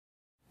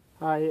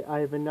Hi, I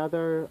have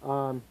another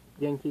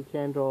Yankee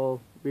Candle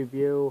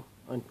review.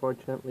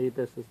 Unfortunately,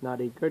 this is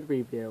not a good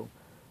review.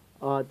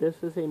 This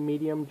is a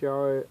medium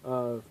jar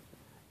of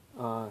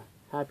uh,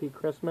 Happy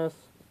Christmas.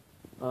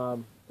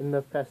 In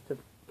the festive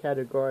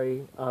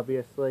category,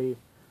 obviously.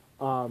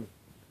 Um,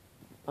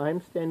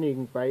 I'm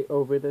standing right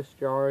over this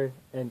jar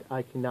and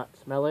I cannot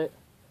smell it.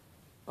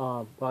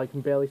 Well, I can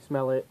barely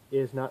smell it. It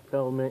is not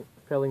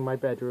filling my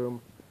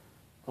bedroom.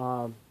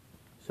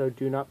 So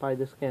do not buy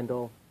this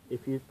candle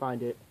if you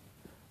find it.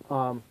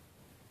 Um,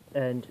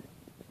 and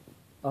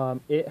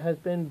it has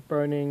been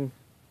burning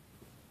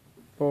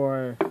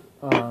for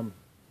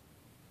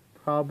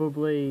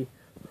probably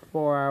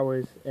 4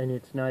 hours, and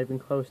it's not even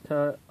close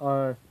to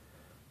our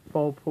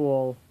full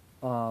pool.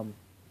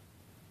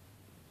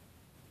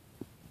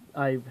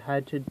 I've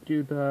had to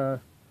do the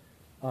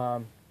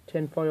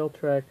tinfoil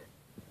trick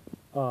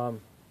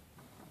um,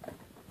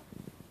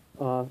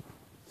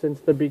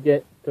 since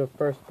the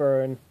first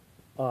burn.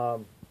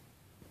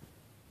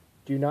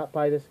 Do not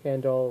buy this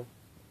candle.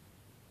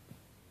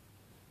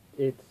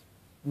 It's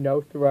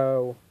no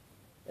throw,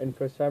 and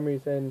for some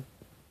reason,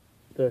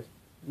 the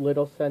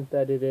little scent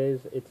that it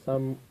is, it's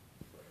some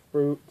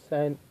fruit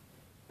scent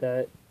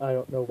that I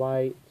don't know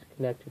why it's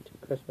connected to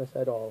Christmas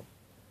at all.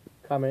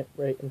 Comment,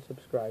 rate, and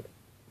subscribe.